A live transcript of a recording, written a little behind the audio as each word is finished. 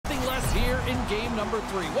in game number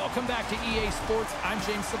 3. Welcome back to EA Sports. I'm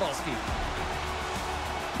James Cebulski.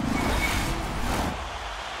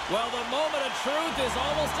 Well, the moment of truth is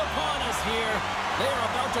almost upon us here. They are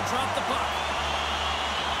about to drop the puck.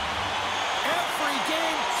 Every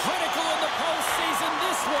game critical in the postseason.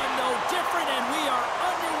 This one no different, and we are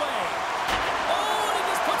underway. Oh, and he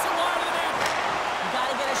just puts it wide of the net. You got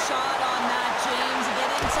to get a shot on that, James. You get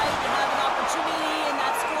in tight, you have an opportunity in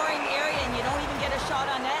that scoring area, and you don't even get a shot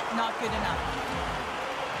on net. Not good enough.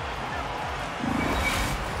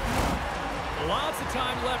 Lots of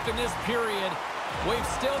time left in this period. We've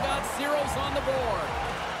still got zeros on the board.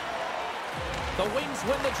 The Wings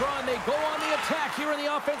win the draw, and they go on the attack here in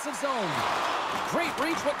the offensive zone. Great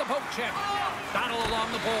reach with the poke check. Battle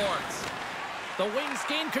along the boards. The Wings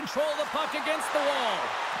gain control of the puck against the wall.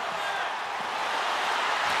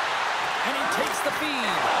 And he takes the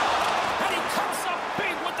feed. And he comes up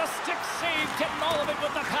big with the stick save, getting all of it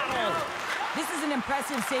with the paddle. This is an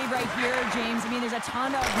impressive save right here, James. I mean, there's a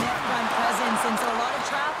ton of net front presence, and so a lot of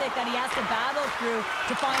traffic that he has to battle through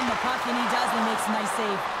to find the puck, and he does, and he makes a nice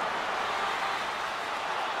save.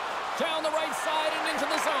 Down the right side and into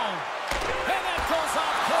the zone. And that goes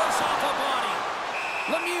off course off the body.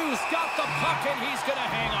 Lemieux's got the puck, and he's going to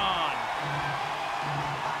hang on.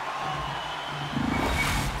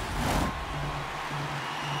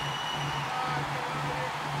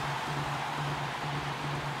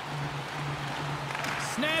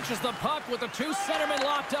 Snatches the puck with the 2 centermen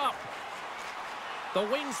locked up. The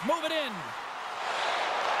Wings move it in.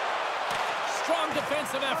 Strong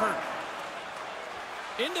defensive effort.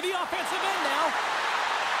 Into the offensive end now.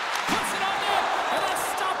 Puts it on net. And that's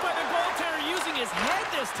stopped by the goaltender using his head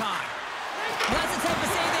this time. Well, that's the type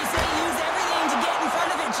of save they say use everything to get in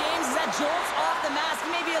front of it, James. As that jolts off the mask,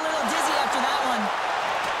 maybe a little dizzy after that one.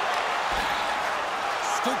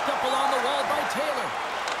 Scooped up along the wall by Taylor.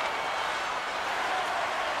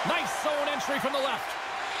 Nice zone entry from the left.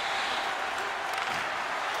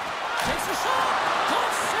 Takes a shot.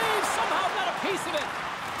 Good save. Somehow got a piece of it.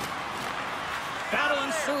 Battle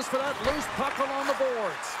ensues for that loose puck along the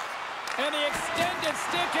boards. And the extended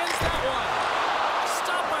stick ends that one.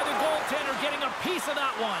 Stopped by the goaltender, getting a piece of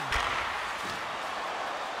that one.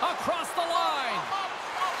 Across the line.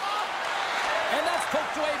 And that's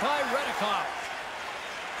poked away by Redikoff.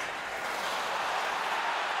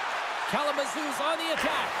 Kalamazoo's on the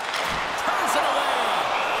attack. Turns it away.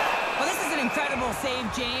 Well, this is an incredible save,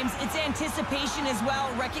 James. It's anticipation as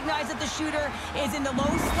well. Recognize that the shooter is in the low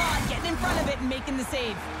slot, getting in front of it and making the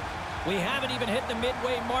save. We haven't even hit the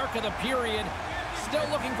midway mark of the period. Still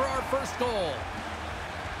looking for our first goal.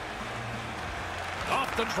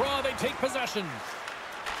 Off the draw, they take possession.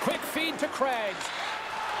 Quick feed to Craggs.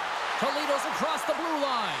 Toledo's across the blue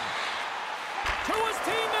line. To his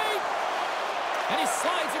teammate. And he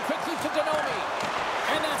slides it quickly to Donomi.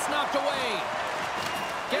 And that's knocked away.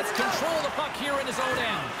 Gets control of the puck here in his own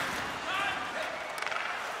end.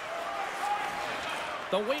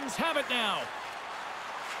 The Wings have it now.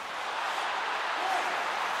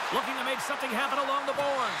 Looking to make something happen along the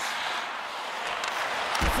boards.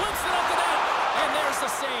 Flips it up the net. And there's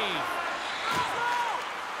the save.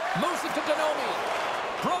 Moves it to Donomi.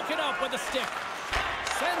 Broken up with a stick.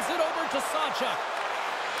 Sends it over to Sawchuk.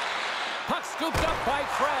 Puck scooped up by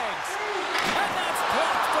Craggs. And that's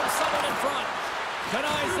blocked from someone in front.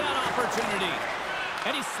 Denies that opportunity.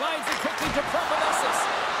 And he slides it quickly to Propavesis.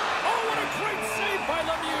 Oh, what a great save by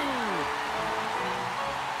Lemieux.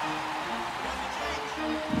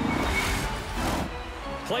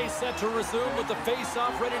 Play set to resume with the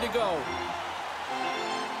face-off ready to go.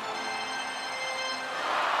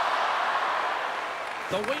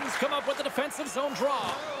 The Wings come up with a defensive zone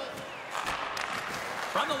draw.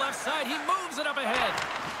 From the left side, he moves it up ahead.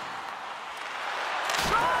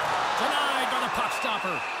 Denied by the puck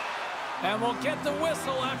stopper. And we'll get the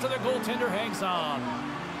whistle after the goaltender hangs on.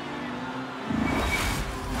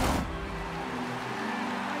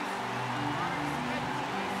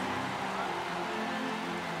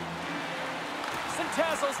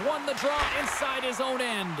 Centazzo's won the draw inside his own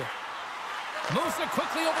end. Moves it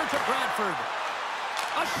quickly over to Bradford.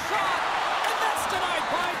 A shot, and that's denied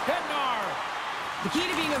by Bednar. The key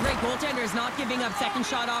to being a great goaltender is not giving up second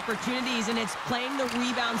shot opportunities, and it's playing the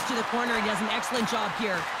rebounds to the corner. He does an excellent job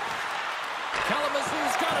here.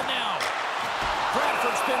 Kalamazoo's got it now.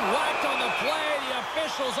 Bradford's been whacked on the play. The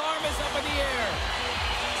official's arm is up in the air.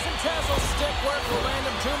 Centazzo's stick work will land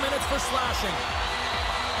him 2 minutes for slashing.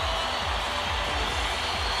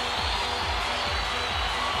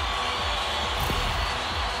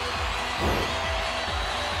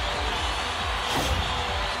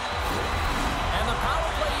 And the power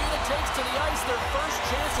play unit takes to the ice their first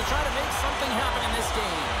chance to try to make something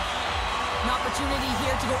An opportunity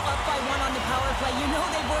here to go up by 1 on the power play. You know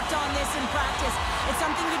they've worked on this in practice. It's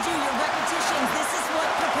something you do, your repetitions. This is what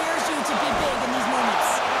prepares you to be big in these moments.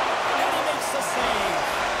 And he makes the save.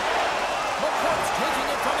 McCourt's taking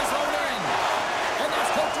it from his own end. And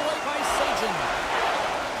that's poked away by Sagen.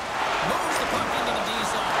 Moves the puck into the D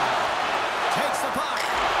zone. Takes the puck.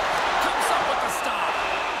 Comes up with the stop.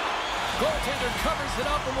 Goaltender covers it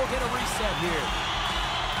up and we'll get a reset here.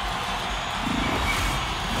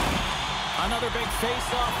 Another big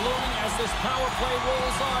face-off looming as this power play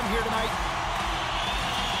rolls on here tonight.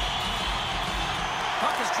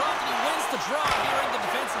 Puck is dropped and he wins the draw here in the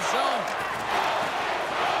defensive zone.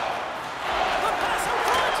 The pass in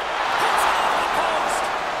front. Hits it off the post.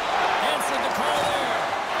 Answered the call there.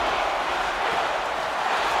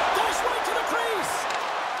 Goes right to the crease.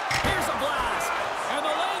 Here's a blast. And the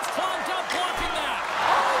lane's clogged up blocking that.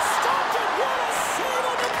 Oh, stopped it. What a save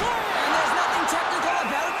on the play. And there's nothing technical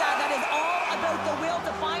about that. That is all about the will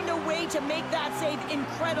to find a way to make that save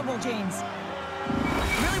incredible, James.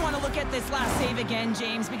 Really want to look at this last save again,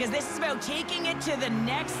 James, because this is about taking it to the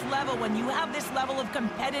next level. When you have this level of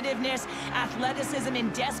competitiveness, athleticism,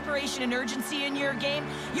 and desperation and urgency in your game,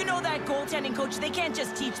 you know that goaltending coach, they can't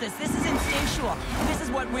just teach this. This is instinctual. This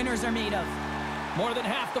is what winners are made of. More than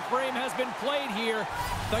half the frame has been played here.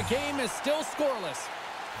 The game is still scoreless.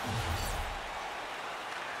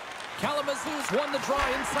 Kalamazoo's won the draw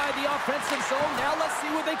inside the offensive zone. Now let's see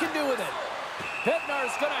what they can do with it.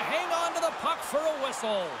 Bednar's going to hang on to the puck for a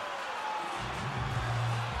whistle.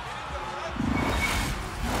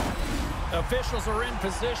 Officials are in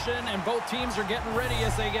position, and both teams are getting ready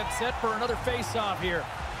as they get set for another face-off here.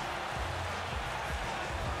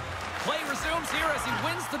 Play resumes here as he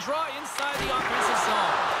wins the draw inside the offensive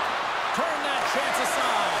zone. Turn that chance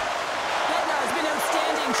aside. Bednar's been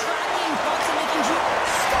outstanding, tracking pucks and making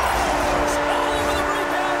Stops all over the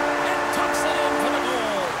rebound and tucks it in for the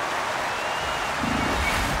goal.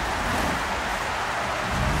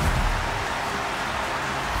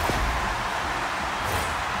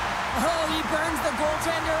 Oh, he burns the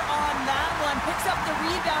goaltender on that one. Picks up the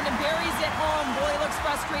rebound and buries it home. Boy, looks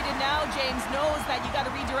frustrated now. James knows that you got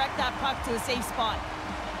to redirect that puck to a safe spot.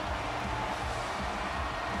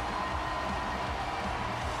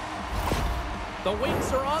 The Wings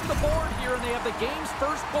are on the board here, and they have the game's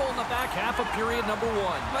first goal in the back half of period number 1.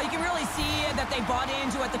 Well, you can really see that they bought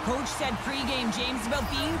into what the coach said pregame, James, about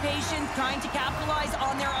being patient, trying to capitalize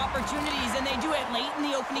on their opportunities, and they do it late in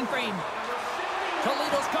the opening frame.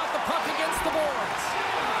 Toledo's got the puck against the boards.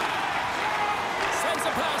 Sends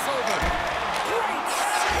a pass over. Great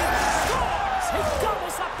save! Scores! He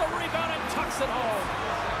doubles up the rebound and tucks it home.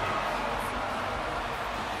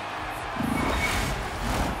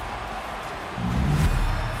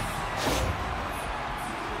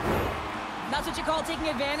 That's what you call taking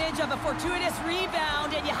advantage of a fortuitous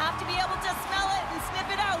rebound, and you have to be able to smell it and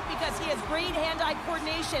sniff it out because he has great hand-eye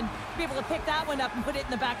coordination to be able to pick that one up and put it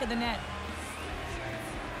in the back of the net.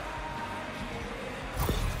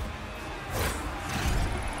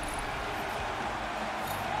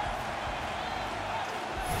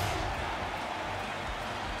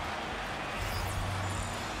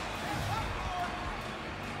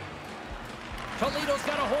 Toledo's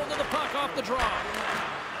got a hold of the puck off the draw.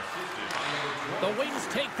 The Wings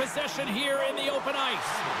take possession here in the open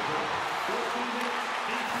ice.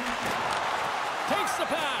 Takes the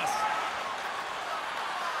pass.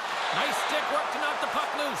 Nice stick work to knock the puck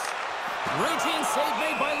loose. Routine save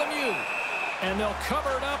made by Lemieux. And they'll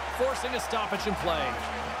cover it up, forcing a stoppage in play.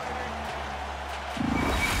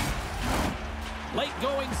 Late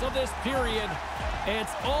goings of this period.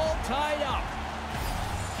 It's all tied up.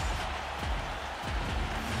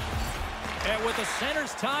 And with the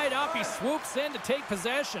centers tied up, he swoops in to take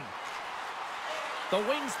possession. The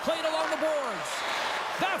Wings played along the boards.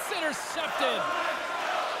 That's intercepted.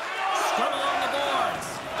 Scrum along the boards.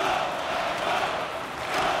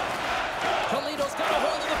 Toledo's got a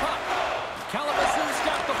hold of the puck. Kalamazoo's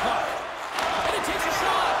got the puck. And he takes a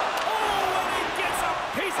shot. Oh, and he gets a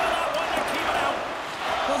piece of that one to keep it out.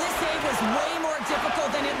 Well, this save was way more difficult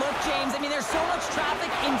than it looked, James. I mean, there's so much traffic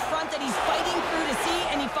in front that he's fighting through to see,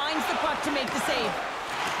 and he finds the puck to make the save.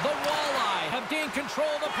 The Walleye have gained control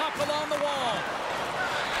of the puck along the wall.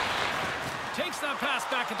 Takes that pass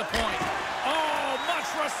back at the point. Oh, much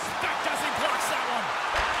respect as he blocks that one.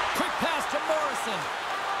 Quick pass to Morrison.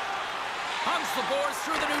 Hunts the boards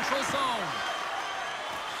through the neutral zone.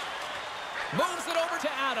 Moves it over to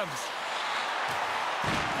Adams.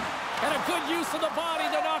 And a good use of the body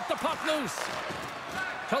to knock the puck loose.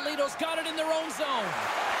 Toledo's got it in their own zone.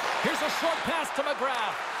 Here's a short pass to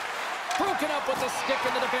McGrath. Broken up with the stick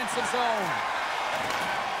in the defensive zone.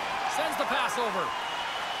 Sends the pass over.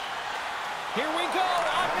 Here we go.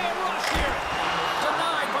 Odd man rush here.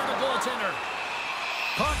 Denied by the goaltender.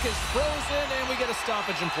 Puck is frozen, and we get a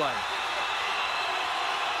stoppage in play.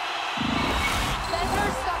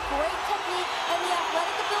 Defender's got great technique and the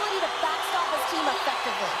athletic ability to backstop his team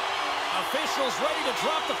effectively. Officials ready to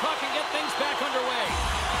drop the puck and get things back underway.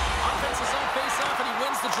 Offense is on face-off, and he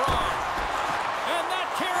wins the draw. And that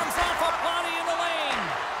caroms off a body in the lane.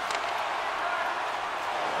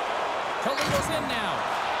 Toledo's in now.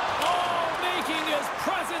 Oh, making his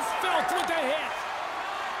presence felt with the hit.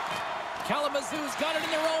 Kalamazoo's got it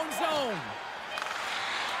in their own zone.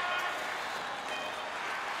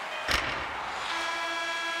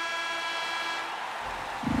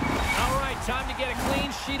 All right, time to get a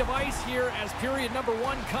clean sheet of ice here as period number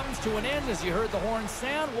 1 comes to an end. As you heard the horn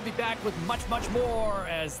sound, we'll be back with much, much more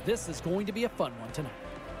as this is going to be a fun one tonight.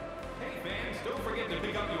 Hey fans, don't forget to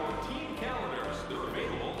pick up your team calendars. They're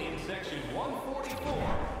available in section 144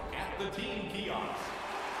 at the team kiosk.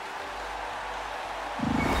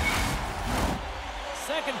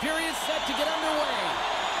 Second period set to get underway.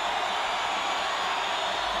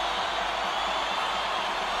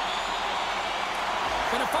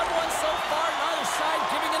 Been a fun one so far. Neither side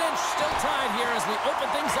giving an inch. Still tied here as we open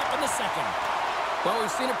things up in the second. Well,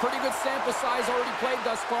 we've seen a pretty good sample size already played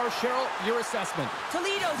thus far. Cheryl, your assessment.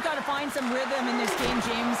 Toledo's got to find some rhythm in this game,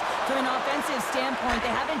 James. From an offensive standpoint,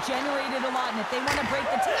 they haven't generated a lot, and if they want to break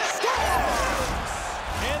the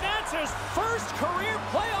And that's his first career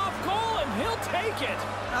playoff goal, and he'll take it.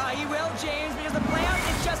 He will, James, because the playoffs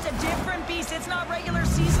is just a different beast. It's not regular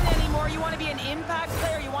season anymore. You want to be an impact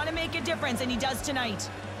player. You want to make a difference, and he does tonight.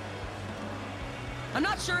 I'm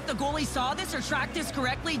not sure if the goalie saw this or tracked this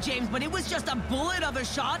correctly, James, but it was just a bullet of a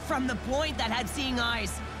shot from the point that had seeing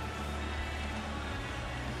eyes.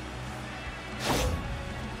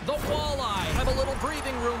 The Walleye have a little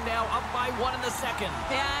breathing room now, up by 1 in the second.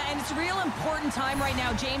 Yeah, and it's a real important time right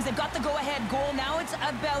now, James. They've got the go-ahead goal. Now it's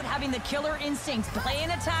about having the killer instincts. Play in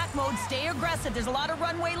attack mode, stay aggressive. There's a lot of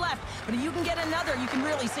runway left, but if you can get another, you can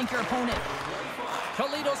really sink your opponent.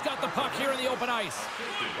 Toledo's got the puck here in the open ice.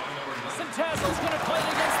 Centazzo's going to play it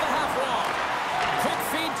against the half wall. Quick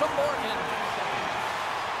feed to Morgan.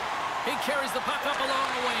 He carries the puck up along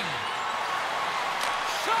the wing.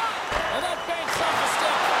 Shot! And that banks off the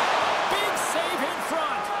stick. Big save in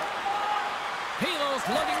front. Pilo's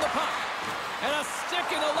lugging the puck. And a stick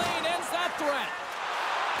in the lane ends that threat.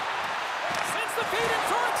 Sends the feed in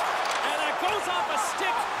front. And that goes off a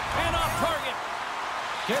stick and off target.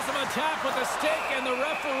 Gives him a tap with the stick, and the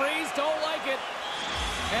referees don't like it.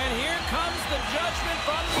 And here comes the judgment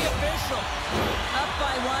from the official. Up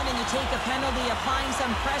by 1, and you take a penalty, applying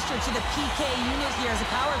some pressure to the PK unit here as a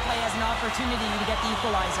power play has an opportunity to get the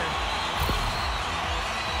equalizer.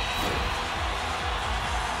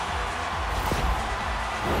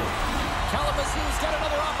 Kalamazoo's got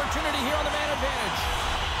another opportunity here on the man advantage.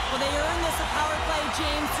 Well, they earn this a power play,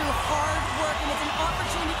 James, through hard work, and it's an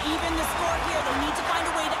opportunity to even the score here. They need to find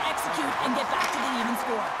a way to execute and get back to the even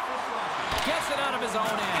score. Gets it out of his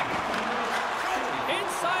own end.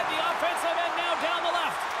 Inside the offensive end, now down the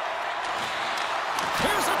left.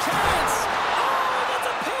 Here's a chance. Oh,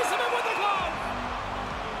 that's a piece of it with the glove.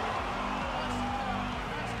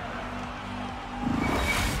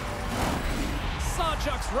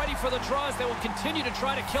 Sawchuk's ready for the draws. They will continue to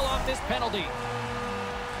try to kill off this penalty.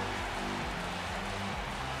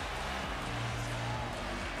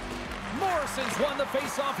 Morrison's won the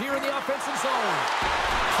face-off here in the offensive zone.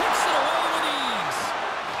 Kicks it away with ease.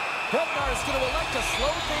 Bednar's going to elect to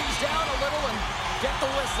slow things down a little and get the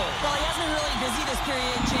whistle. Well, he hasn't been really busy this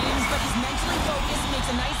period, James, but he's mentally focused, makes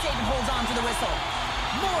a nice save, and holds on to the whistle.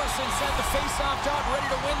 Morrison set the face-off dog, ready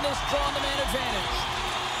to win this draw on the man advantage.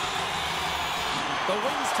 The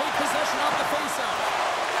Wings take possession off the face-off.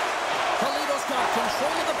 Toledo's got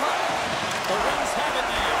control of the puck. The Wings have it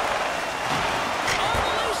now.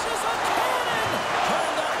 Unleashes a cannon!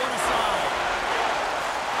 Turn that one aside.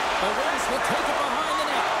 The Wings will take it behind the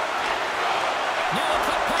net. Now a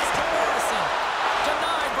cut pass to Morrison.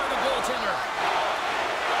 Denied by the goaltender.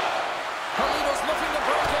 Toledo's looking to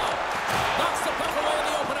break out. Knocks the puck away in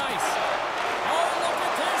the open ice. Oh, look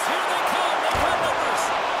at this. Here they come. They got numbers.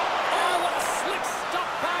 Oh, what a slick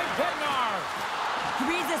stop by Bednar. He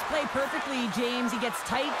reads this play perfectly, James. He gets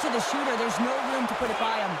tight to the shooter. There's no room to put it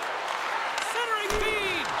by him. Centering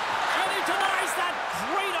feed. And he denies that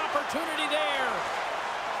great opportunity there.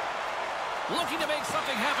 Looking to make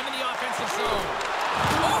something happen in the offensive zone.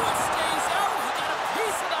 Oh, it stays out. He got a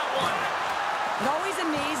piece of that one. It always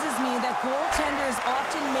amazes me that goaltenders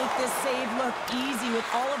often make this save look easy with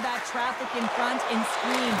all of that traffic in front and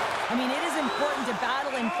screen. I mean, it is important to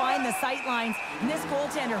battle and find the sight lines, and this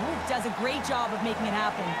goaltender does a great job of making it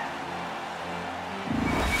happen.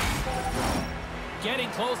 Getting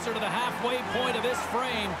closer to the halfway point of this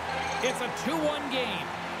frame. It's a 2-1 game.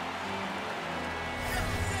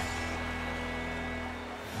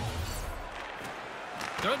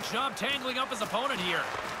 Good job tangling up his opponent here.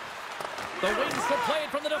 The Wings will play it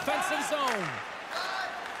from the defensive zone.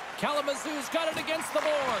 Kalamazoo's got it against the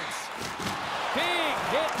boards. Big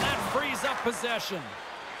hit, and that frees up possession.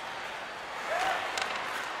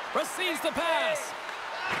 Receives the pass.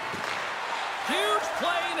 Huge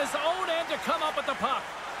play in his own end to come up with the puck.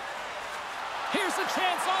 Here's a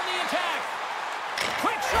chance on the attack.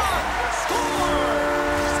 Quick shot.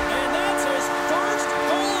 Scores! And that's his first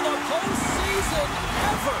goal of the postseason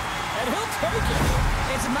ever. And he'll take it.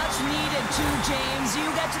 It's much needed too, James. You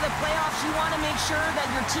get to the playoffs, you want to make sure that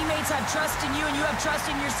your teammates have trust in you and you have trust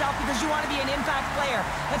in yourself because you want to be an impact player.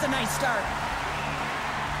 That's a nice start.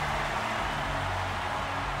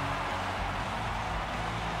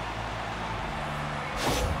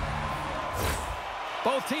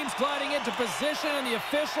 Both teams gliding into position, and the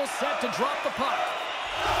official set to drop the puck.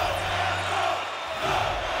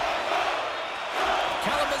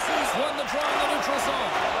 Kalamazoo's won the draw in the neutral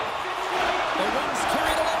zone. The Wings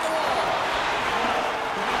carry it along the wall.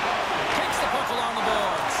 Takes the puck along the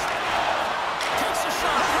boards. Takes a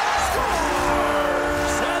shot.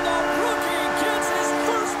 Scores! And the rookie gets his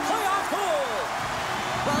first playoff goal.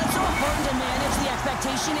 Well, it's so important to manage the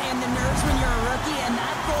expectation and the nerves when you're a rookie, and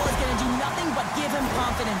that goal is going to do nothing but give him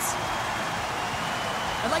confidence.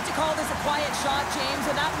 I'd like to call this a quiet shot, James.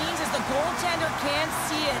 What that means is the goaltender can't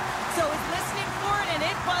see it, so he's listening for it, and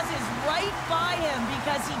it buzzes right by him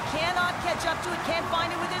because he cannot catch up to it, can't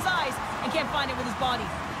find it with his eyes, and can't find it with his body.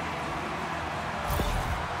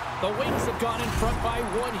 The Wings have gone in front by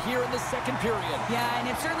 1 here in the second period. Yeah, and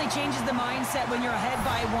it certainly changes the mindset when you're ahead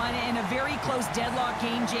by 1 in a very close deadlock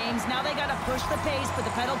game, James. Now they got to push the pace, put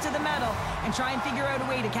the pedal to the metal, and try and figure out a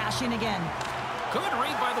way to cash in again. Good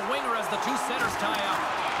read by the winger as the two centers tie up.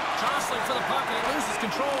 Jostling for the puck, and he loses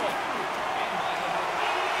control.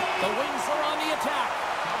 The Wings are on the attack.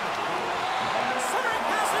 Centering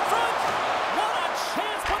pass in front. What a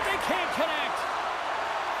chance, but they can't connect.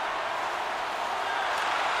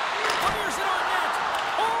 Fires it on net.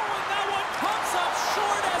 Oh, and that one comes up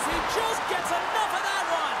short as he just gets enough of that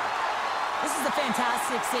one. This is a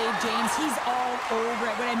fantastic save, James. He's all over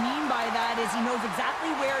it. What I mean by that is he knows exactly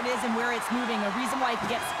where it is and where it's moving, a reason why he can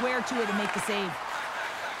get square to it and make the save.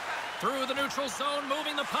 Through the neutral zone,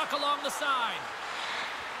 moving the puck along the side.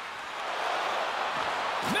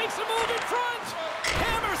 Makes a move in front.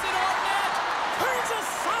 Hammers it on net. Turns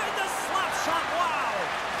aside the slap shot. Wow.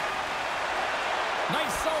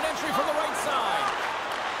 Nice zone entry from the right side.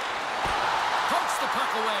 Pokes the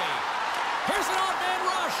puck away. Here's an odd-man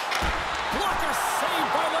rush. Blocker saved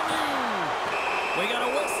by Lemieux. We got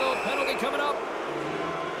a whistle. Penalty coming up.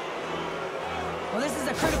 Well, this is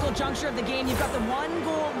a critical juncture of the game. You've got the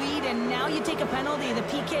 1-goal lead, and now you take a penalty. The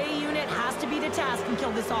PK unit has to be to task and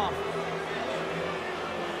kill this off.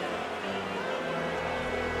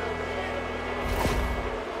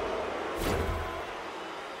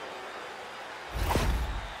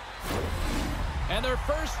 And their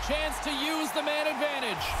first chance to use the man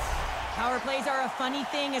advantage. Power plays are a funny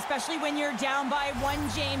thing, especially when you're down by 1,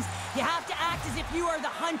 James. You have to act as if you are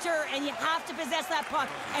the hunter, and you have to possess that puck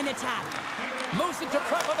and attack. Moves it to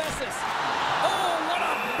Prepovesis. Oh, what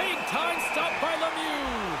a big-time stop by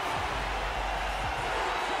Lemieux.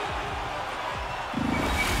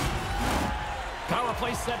 Power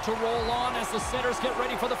play set to roll on as the centers get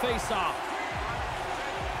ready for the face-off.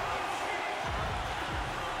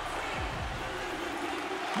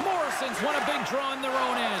 Morrison's won a big draw in their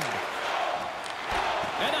own end.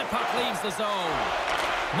 And that puck leaves the zone.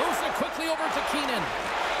 Moves it quickly over to Keenan.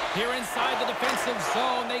 Here inside the defensive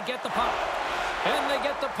zone, they get the puck. And they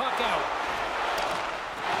get the puck out.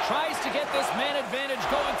 Tries to get this man advantage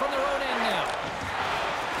going from their own end now.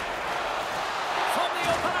 From the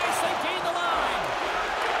open ice, they gain the line.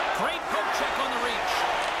 Great poke check on the reach.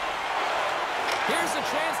 Here's a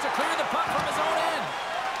chance to clear the puck from his own end.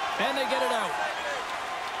 And they get it out.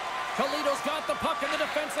 Toledo's got the puck in the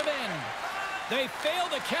defensive end. They fail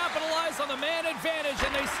to capitalize on the man advantage,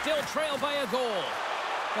 and they still trail by a goal.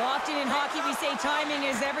 Well, often in hockey, we say timing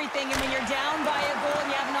is everything, and when you're down by a goal and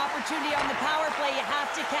you have an opportunity on the power play, you have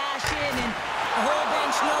to cash in, and the whole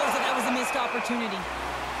bench knows that that was a missed opportunity.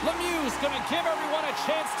 Lemieux's going to give everyone a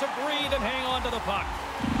chance to breathe and hang on to the puck.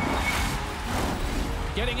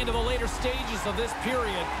 Getting into the later stages of this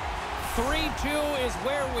period, 3-2 is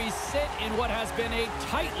where we sit in what has been a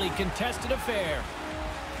tightly contested affair.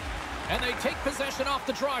 And they take possession off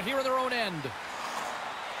the draw here in their own end.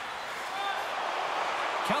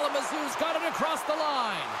 Kalamazoo's got it across the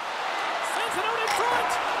line. Sends it out in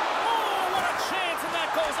front. Oh, what a chance, and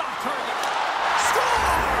that goes off target.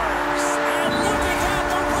 Scores! And look at that,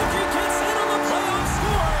 the rookie gets in on the playoff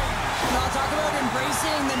scoring. Well, talk about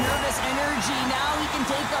embracing the nervous energy. Now he can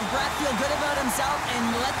take a breath, feel good about himself, and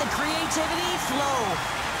let the creativity flow.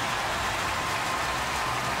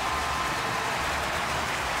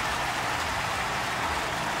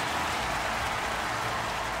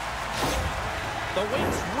 The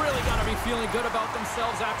Wings really got to be feeling good about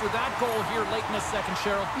themselves after that goal here late in the second,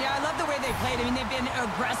 Cheryl. Yeah, I love the way they played. I mean, they've been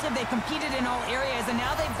aggressive. They've competed in all areas, and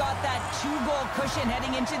now they've got that 2-goal cushion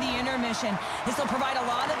heading into the intermission. This will provide a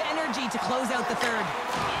lot of energy to close out the third.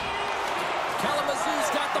 Kalamazoo's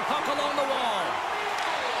got the puck along the wall.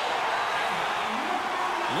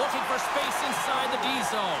 Looking for space inside the D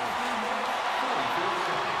zone.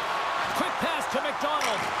 Quick pass to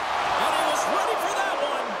McDonald. And he was ready for that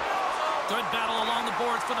one. Good battle along the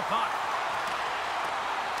boards for the puck.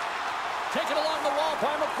 Taken along the wall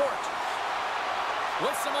by McCourt.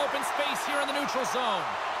 With some open space here in the neutral zone.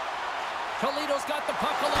 Toledo's got the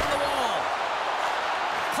puck along the wall.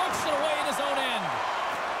 Punks it away in his own end.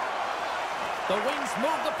 The Wings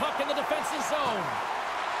move the puck in the defensive zone.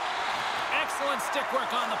 Excellent stick work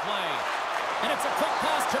on the play. And it's a quick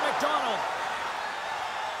pass to McDonald.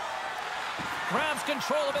 Grabs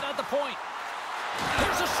control of it at the point.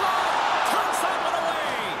 Here's a shot. Turns that one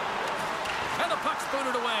away. And the puck's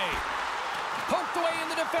booted away. Poked away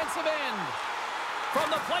in the defensive end. From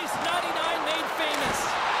the place 99 made famous.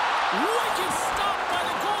 Wicked stop by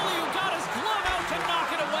the goalie who got his glove out to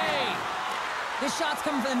knock it away. This shot's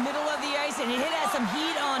coming from the middle of the ice, and it has some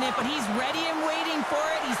heat on it, but he's ready and waiting for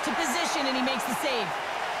it. He's to position, and he makes the save.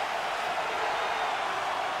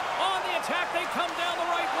 On the attack, they come down the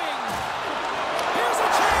right wing. Here's a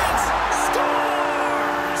chance.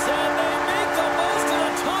 Scores! And they make the most of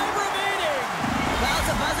the time remaining. Well, it's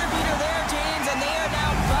a buzzer beater there, James, and they are now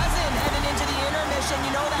buzzing heading into the intermission.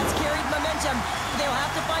 You know that's carried momentum. They'll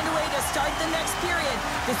have to find a way to start the next period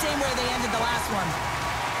the same way they ended the last one.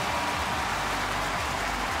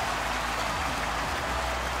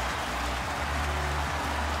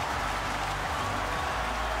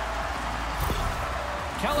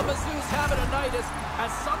 Kalamazoo's having a night, as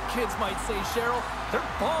some kids might say, Cheryl. They're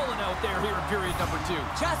balling out there here in period number 2.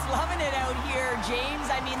 Just loving it out here, James.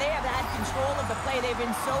 I mean, they have had control of the play. They've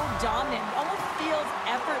been so dominant. It almost feels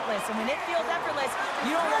effortless. And when it feels effortless,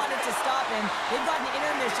 you don't want it to stop. And they've got an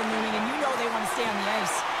intermission looming, and you know they want to stay on the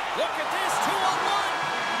ice. Look at this, 2-on-1.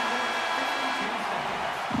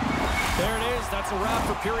 There it is. That's a wrap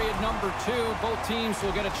for period number 2. Both teams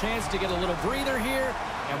will get a chance to get a little breather here,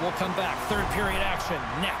 and we'll come back. Third period action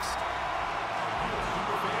next.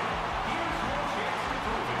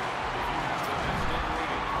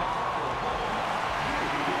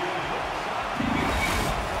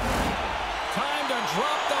 Time to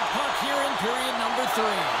drop the puck here in period number 3.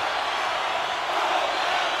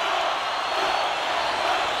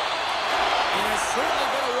 It has certainly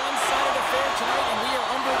been a one-sided affair tonight, and we are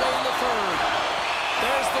underway in the third.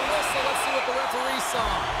 There's the whistle. Let's see what the referee saw.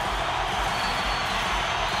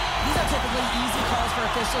 These are typically easy calls for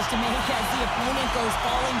officials to make as the opponent goes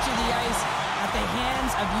falling to the ice at the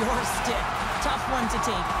hands of your stick. Tough one to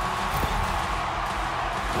take.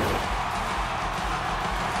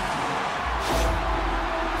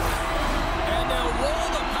 And they'll roll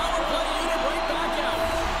the power play unit right back out.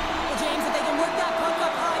 Well, James, if they can work that puck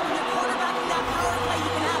up high when you're quarterbacking that power play,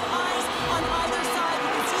 you can have eyes on either side. You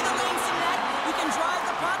can see the lanes to net, you can drive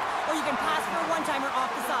the puck, or you can pass for a one-timer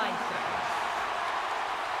off the side.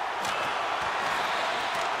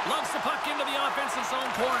 Lugs the puck into the offensive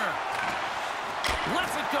zone corner.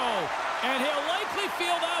 Lets it go. And he'll likely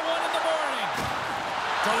feel that one in the morning.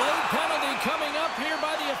 Delayed penalty coming up here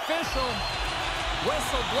by the official.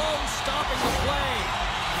 Whistle blown, stopping the play.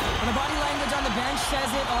 And the body language on the bench says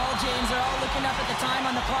it all, James. They're all looking up at the time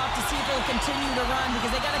on the clock to see if they'll continue to run because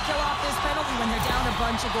they got to kill off this penalty when they're down a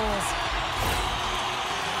bunch of goals.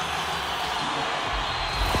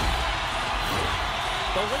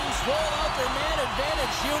 The Wings roll out their man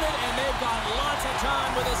advantage unit, and they've got lots of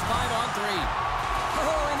time with this 5-on-3.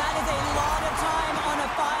 Oh, and that is a lot of time on a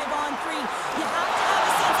 5-on-3. You have to have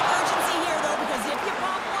a sense of urgency here, though, because if you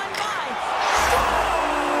pop one by,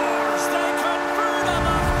 scores! They convert on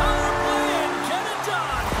the power play and get it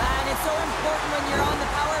done. And it's so important when you're on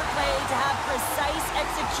the power play to have precise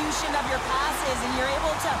execution of your pass passes and you're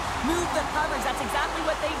able to move the coverage. That's exactly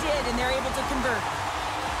what they did, and they're able to convert.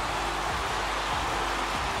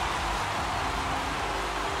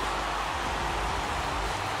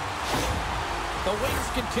 The Wings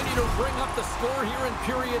continue to bring up the score here in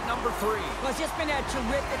period number 3. Well, it's just been a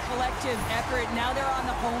terrific collective effort. Now they're on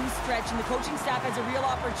the home stretch, and the coaching staff has a real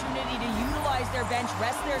opportunity to utilize their bench,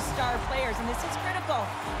 rest their star players, and this is critical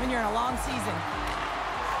when you're in a long season.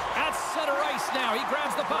 At center ice now, he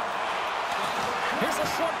grabs the puck. Here's a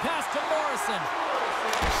short pass to Morrison.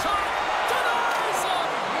 Shot, denies him!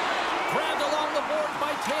 Grabbed along the board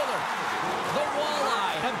by Taylor. The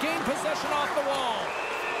Walleye have gained possession off the wall.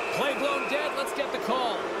 Play blown dead, let's get the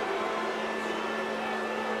call.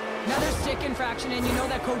 Another stick infraction, and you know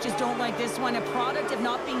that coaches don't like this one. A product of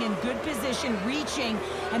not being in good position, reaching,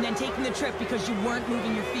 and then taking the trip because you weren't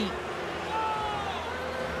moving your feet.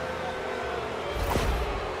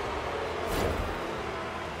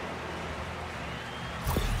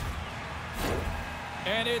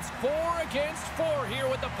 And it's 4 against 4 here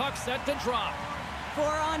with the puck set to drop.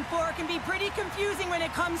 4-on-4 can be pretty confusing when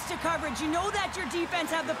it comes to coverage. You know that your defense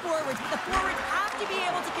have the forwards, but the forwards have to be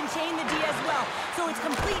able to contain the D as well. So it's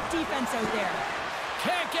complete defense out there.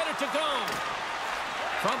 Can't get it to go.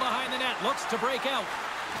 From behind the net, looks to break out.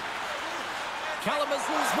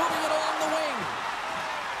 Kalamazoo's moving it along the wing.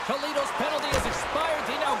 Toledo's penalty has expired.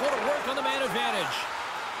 They now go to work on the man advantage.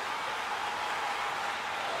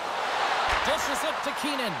 Dishes it to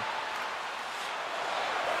Keenan.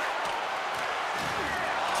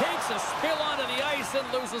 Takes a spill onto the ice and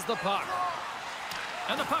loses the puck.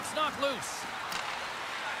 And the puck's knocked loose.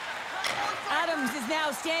 Adams is now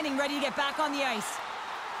standing ready to get back on the ice.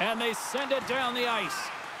 And they send it down the ice.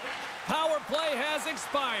 Power play has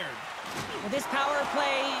expired. Well, this power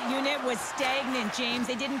play unit was stagnant, James.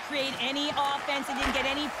 They didn't create any offense. They didn't get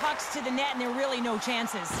any pucks to the net, and there were really no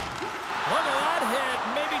chances. Look at that hit.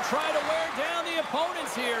 Maybe try to wear down the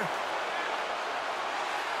opponents here.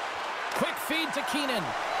 Quick feed to Keenan.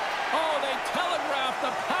 Oh, they telegraph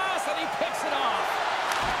the pass, and he picks it off.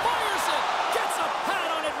 Fires it. Gets a pad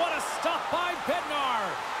on it. What a stop by Bednar.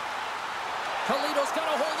 Toledo's got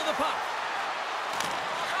a hold of the puck.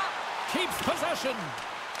 Keeps possession.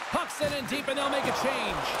 Puck's in deep, and they'll make a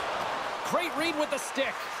change. Great read with the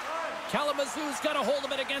stick. Kalamazoo's got a hold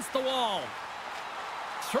of it against the wall.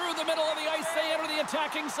 Through the middle of the ice, they enter the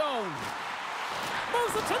attacking zone.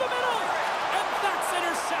 Moves it to the middle, and that's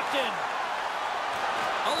intercepted.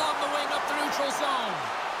 Along the wing up the neutral zone.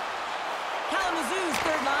 Kalamazoo's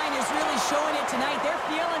third line is really showing it tonight. They're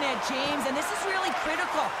feeling it, James, and this is really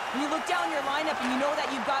critical. When you look down your lineup and you know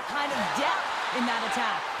that you've got kind of depth in that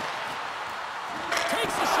attack.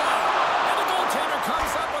 Takes the shot, and the goaltender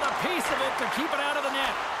comes up with a piece of it to keep it out of the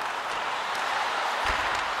net.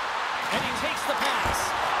 And he takes the pass.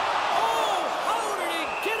 Oh, how did he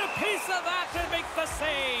get a piece of that to make the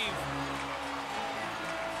save?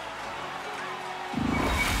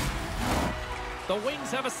 The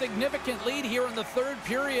Wings have a significant lead here in the third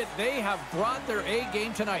period. They have brought their A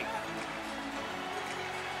game tonight.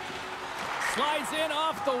 Slides in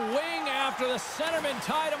off the wing after the centerman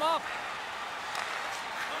tied him up.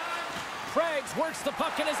 Craigs works the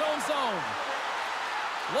puck in his own zone.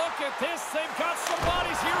 Look at this. They've got some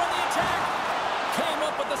bodies here on the attack. Came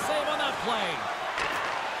up with the save on that play.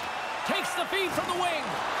 Takes the feed from the wing.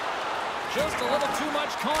 Just a little too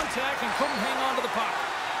much contact and couldn't hang on to the puck.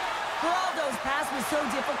 Geraldo's pass was so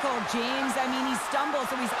difficult, James. I mean, he stumbles,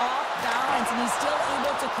 so he's off balance, and he's still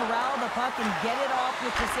able to corral the puck and get it off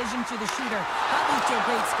with precision to the shooter. That leads to a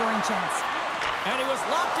great scoring chance. And he was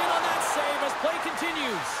locked in on that save as play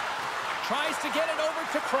continues. Tries to get it over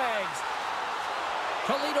to Craigs.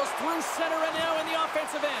 Toledo's through center and now in the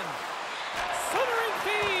offensive end. Centering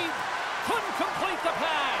feed. Couldn't complete the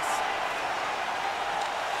pass.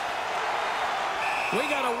 We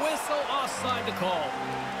got a whistle offside to call.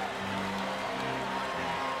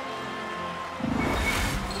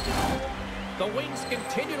 The Wings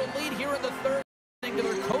continue to lead here in the third. To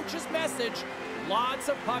their coach's message, lots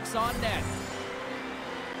of pucks on net.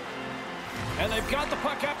 And they've got the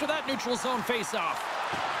puck after that neutral zone faceoff.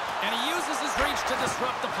 And he uses his reach to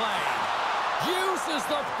disrupt the play. Uses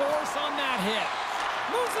the force on that hit.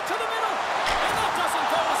 Moves it to the middle. And that doesn't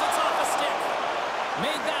go as it's off the stick.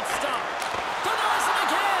 Made that stop. Denies him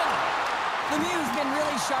again. Lemieux's been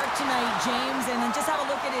really sharp tonight, James, and then just have a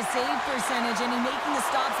look at his save percentage, and he's making the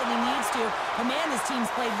stops that he needs to. But man, this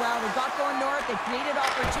team's played well. They got going north, they created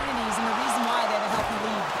opportunities, and the reason why they have a healthy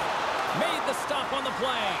lead. Made the stop on the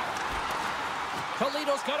play.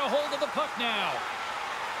 Toledo's got a hold of the puck now.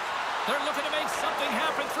 They're looking to make something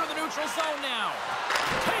happen through the neutral zone now.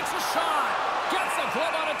 Takes a shot. Gets a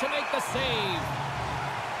glove on it to make the save.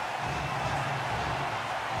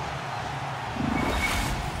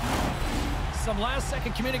 Some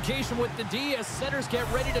last-second communication with the D as centers get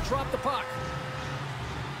ready to drop the puck.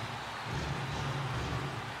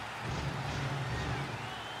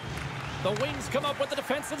 The Wings come up with the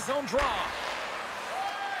defensive zone draw.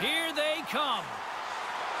 Here they come.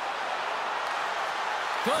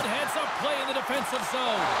 Good heads-up play in the defensive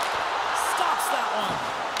zone. Stops that one.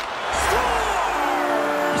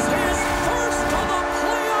 Scores! His first of the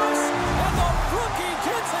playoffs, and the rookie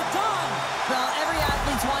gets it done. Well, every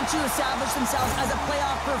athlete wants to establish themselves as a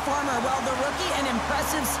playoff performer. Well, the rookie, an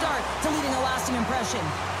impressive start to leaving a lasting impression.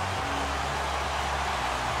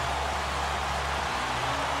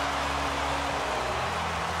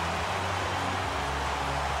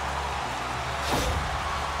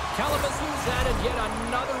 Kalamazoo's added yet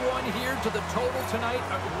another one here to the total tonight.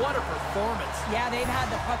 What a performance. Yeah, they've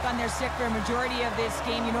had the puck on their stick for a majority of this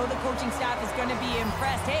game. You know the coaching staff is going to be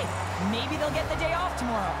impressed. Hey, maybe they'll get the day off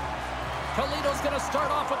tomorrow. Toledo's going to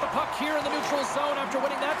start off with the puck here in the neutral zone after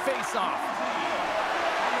winning that faceoff.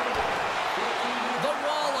 The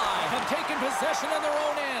Walleye have taken possession on their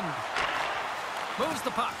own end. Moves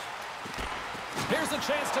the puck. Here's a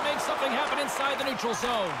chance to make something happen inside the neutral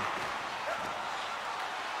zone.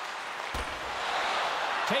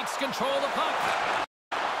 Takes control of the puck.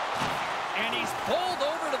 And he's pulled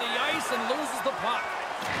over to the ice and loses the puck.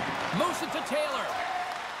 Moves it to Taylor.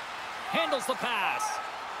 Handles the pass.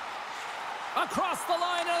 Across the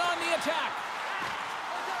line and on the attack.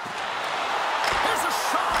 There's a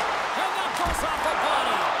shot. And that goes off the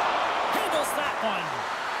body. Handles that one.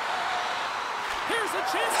 Here's a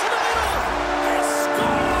chance to the middle. He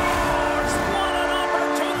scores! What an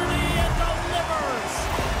opportunity and delivers.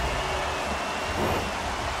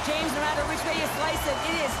 James, no matter which way you slice it,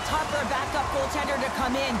 it is tough for a backup goaltender to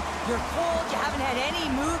come in. You're cold, you haven't had any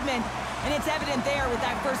movement, and it's evident there with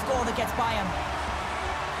that first goal that gets by him.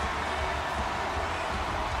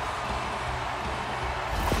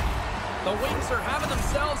 The Wings are having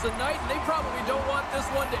themselves a night, and they probably don't want this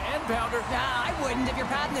one to end, Pounder. Nah, I wouldn't. If you're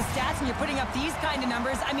padding the stats and you're putting up these kind of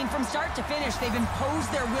numbers, I mean, from start to finish, they've imposed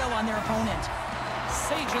their will on their opponent.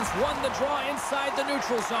 Sajans won the draw inside the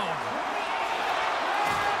neutral zone.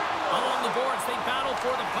 Along the boards, they battle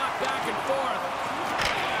for the puck back and forth.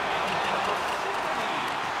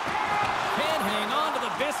 Can't hang on to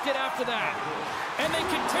the biscuit after that. And they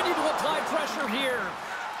continue to apply pressure here.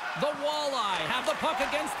 The Walleye have the puck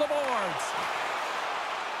against the boards.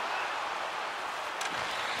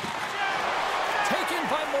 Taken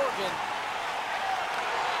by Morgan.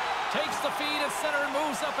 Takes the feed at center and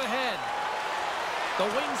moves up ahead. The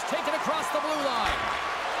Wings take it across the blue line.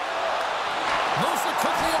 Moves it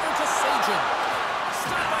quickly over to Sajan.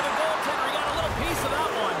 Stopped by the goaltender. He got a little piece of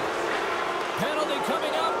that one. Penalty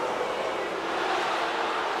coming up.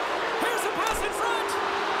 Here's a pass in front.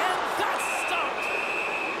 And that's stopped.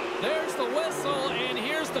 There's the whistle, and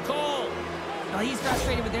here's the call. Well, he's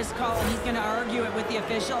frustrated with this call, and he's going to argue it with the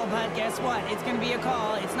official, but guess what? It's going to be a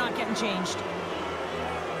call. It's not getting changed.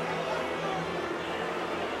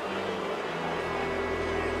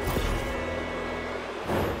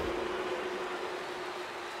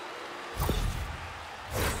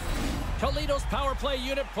 Toledo's power play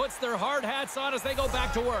unit puts their hard hats on as they go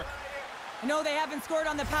back to work. No, they haven't scored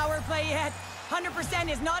on the power play yet. 100%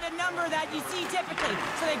 is not a number that you see typically.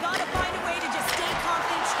 So they got to find a way to just stay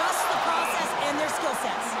confident, trust the process and their skill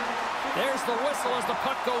sets. There's the whistle as the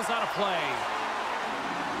puck goes out of play.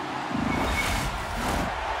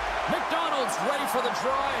 McDonald's ready for the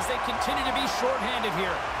draw as they continue to be shorthanded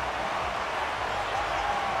here.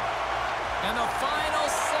 And the final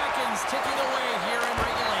seconds ticking away here in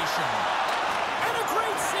regulation. And a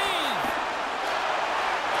great save!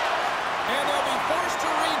 And they'll be forced to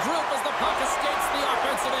regroup as the puck escapes the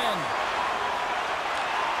offensive end.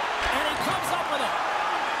 And he comes up with it.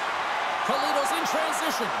 Toledo's in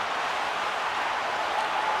transition.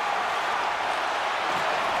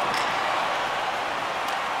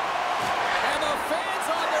 And the fans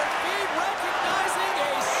on their feet recognizing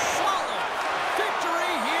a solid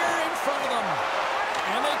victory here in front of them.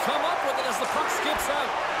 And they come up with it as the puck skips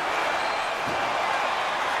out.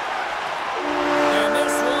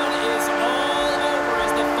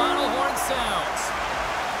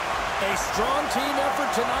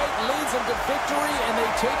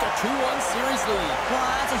 take a 2-1 series lead. Well,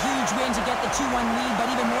 that's a huge win to get the 2-1 lead, but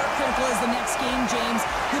even more critical is the next game, James.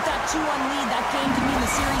 With that 2-1 lead, that game can mean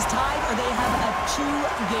the series tied or they have a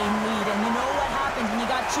 2-game lead. And you know what happens when you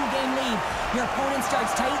got 2-game lead? Your opponent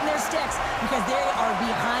starts tightening their sticks because they are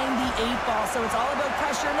behind the 8-ball. So it's all about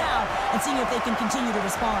pressure now and seeing if they can continue to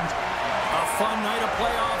respond. A fun night of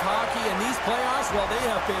playoff hockey, and these playoffs, well, they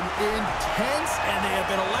have been intense, and they have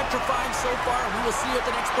been electrifying so far. We will see you at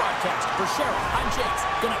the next broadcast. For Cheryl, I'm James.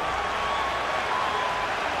 Good night.